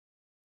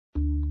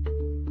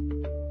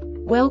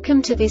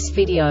Welcome to this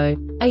video.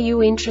 Are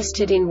you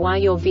interested in why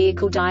your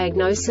vehicle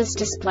diagnosis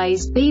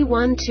displays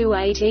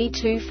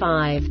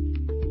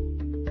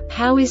B128E-25?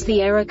 How is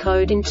the error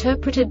code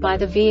interpreted by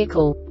the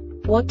vehicle?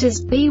 What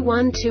does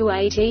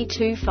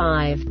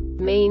B128E-25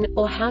 mean,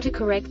 or how to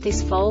correct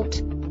this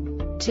fault?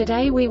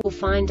 Today we will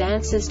find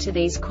answers to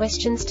these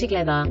questions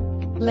together.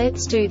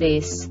 Let's do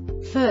this.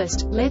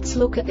 First, let's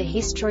look at the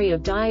history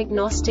of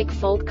diagnostic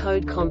fault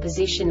code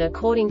composition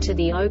according to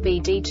the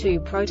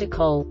OBD2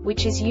 protocol,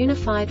 which is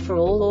unified for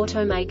all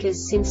automakers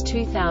since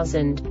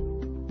 2000.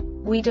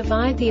 We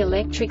divide the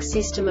electric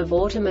system of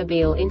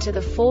automobile into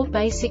the four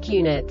basic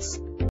units: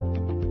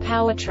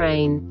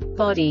 powertrain,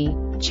 body,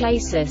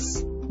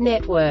 chassis,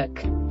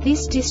 network.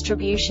 This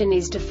distribution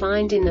is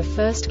defined in the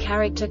first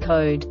character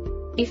code.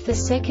 If the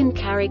second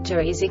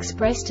character is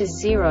expressed as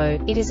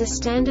 0, it is a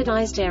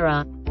standardized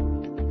error.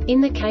 In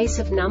the case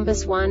of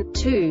numbers 1,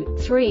 2,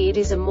 3, it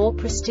is a more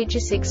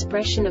prestigious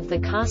expression of the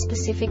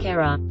car-specific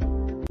error.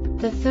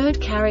 The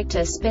third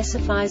character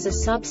specifies a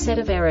subset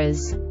of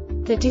errors.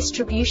 The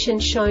distribution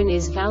shown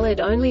is valid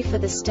only for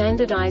the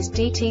standardized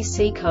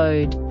DTC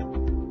code.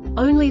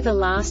 Only the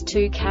last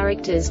two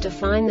characters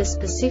define the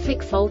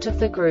specific fault of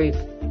the group.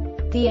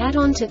 The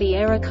add-on to the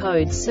error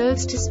code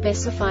serves to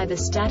specify the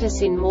status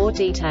in more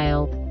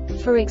detail.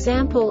 For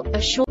example, a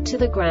short to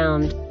the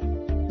ground.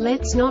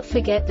 Let's not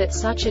forget that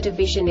such a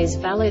division is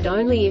valid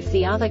only if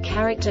the other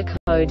character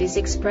code is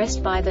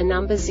expressed by the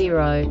number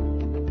 0.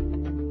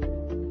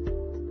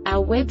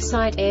 Our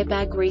website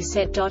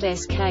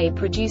airbagreset.sk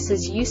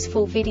produces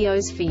useful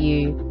videos for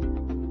you.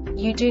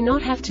 You do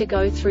not have to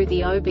go through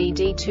the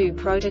OBD2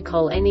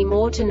 protocol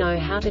anymore to know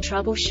how to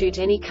troubleshoot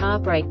any car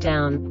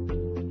breakdown.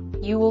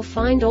 You will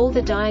find all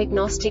the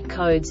diagnostic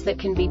codes that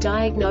can be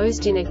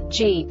diagnosed in a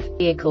Jeep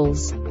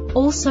vehicles.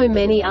 Also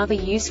many other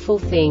useful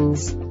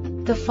things.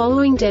 The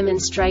following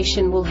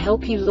demonstration will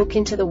help you look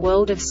into the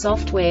world of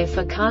software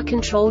for car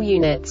control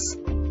units.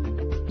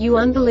 You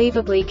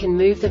unbelievably can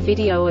move the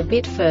video a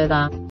bit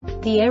further.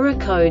 The error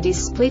code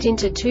is split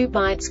into 2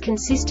 bytes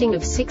consisting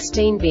of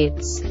 16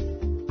 bits.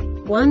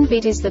 1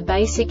 bit is the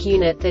basic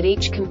unit that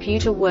each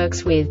computer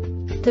works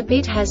with. The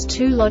bit has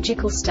 2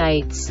 logical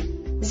states: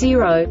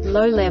 0,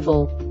 low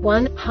level,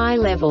 1, high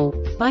level.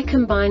 By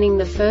combining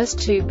the first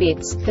 2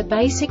 bits, the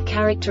basic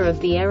character of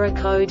the error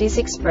code is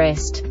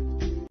expressed.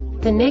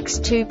 The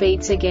next 2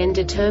 beats again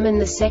determine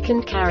the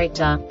second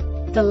character.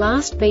 The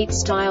last beat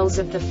styles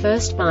of the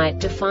first byte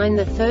define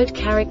the third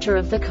character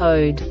of the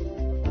code.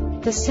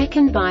 The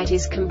second byte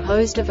is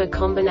composed of a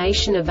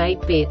combination of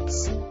 8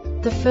 bits.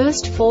 The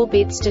first 4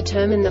 bits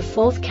determine the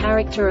fourth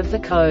character of the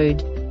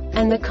code.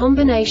 And the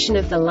combination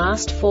of the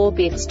last 4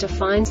 bits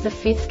defines the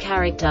fifth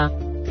character.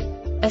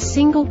 A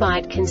single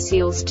byte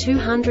conceals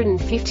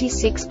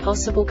 256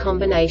 possible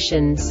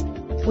combinations.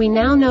 We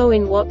now know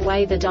in what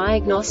way the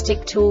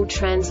diagnostic tool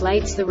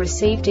translates the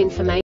received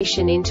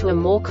information into a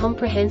more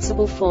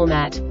comprehensible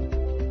format.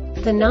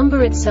 The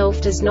number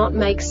itself does not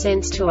make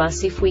sense to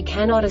us if we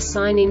cannot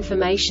assign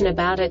information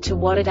about it to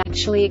what it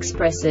actually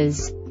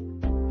expresses.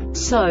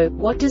 So,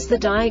 what does the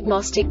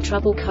diagnostic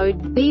trouble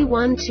code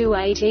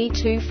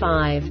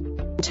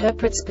B128E-25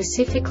 interpret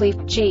specifically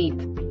for Jeep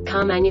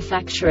car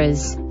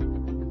manufacturers?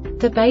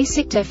 The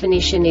basic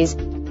definition is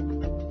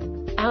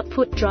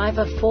output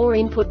driver 4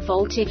 input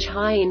voltage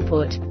high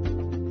input.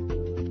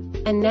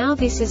 And now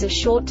this is a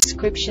short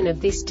description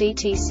of this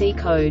DTC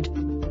code.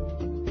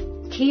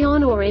 Key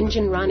on or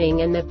engine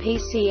running and the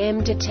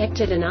PCM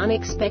detected an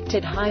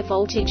unexpected high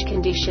voltage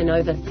condition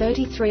over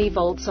 33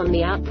 volts on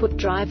the output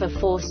driver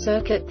 4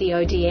 circuit.The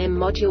ODM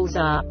modules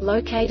are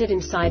located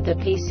inside the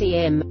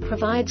PCM,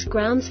 provides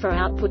grounds for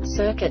output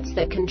circuits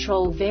that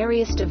control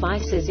various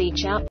devices.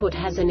 Each output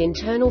has an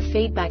internal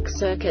feedback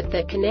circuit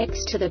that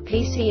connects to the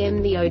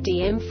PCM.The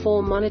ODM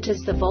 4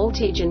 monitors the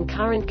voltage and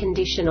current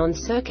condition on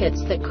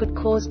circuits that could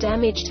cause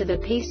damage to the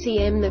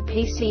PCM.The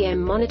PCM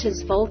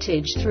monitors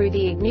voltage through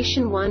the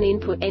ignition 1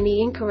 input.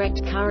 Any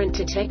incorrect current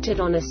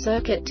detected on a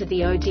circuit to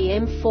the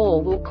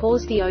ODM4 will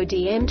cause the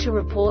ODM to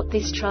report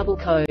this trouble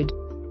code.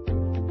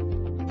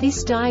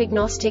 This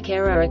diagnostic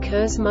error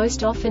occurs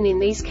most often in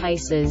these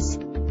cases: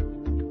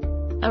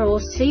 A or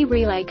C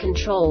relay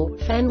control,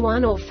 fan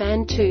 1 or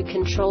fan 2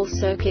 control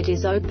circuit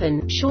is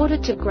open,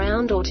 shorted to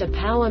ground, or to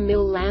power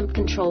mill lamp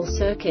control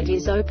circuit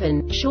is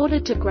open,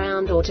 shorted to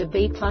ground, or to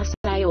B+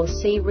 A or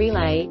C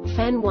relay,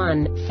 fan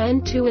 1,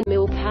 fan 2 and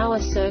mill power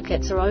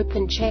circuits are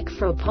open. Check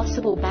for a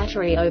possible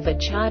battery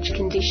overcharge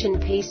condition.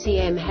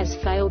 PCM has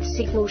failed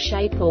signal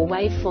shape or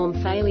waveform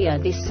failure.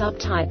 This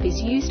subtype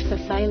is used for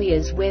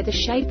failures where the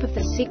shape of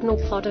the signal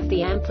plot of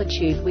the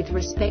amplitude with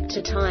respect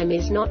to time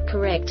is not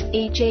correct,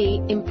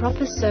 e.g.,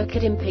 improper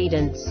circuit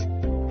impedance.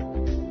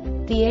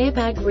 The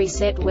Airbag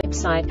Reset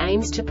website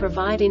aims to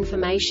provide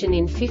information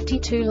in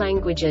 52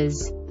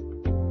 languages.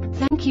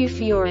 Thank you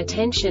for your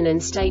attention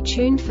and stay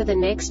tuned for the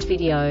next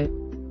video.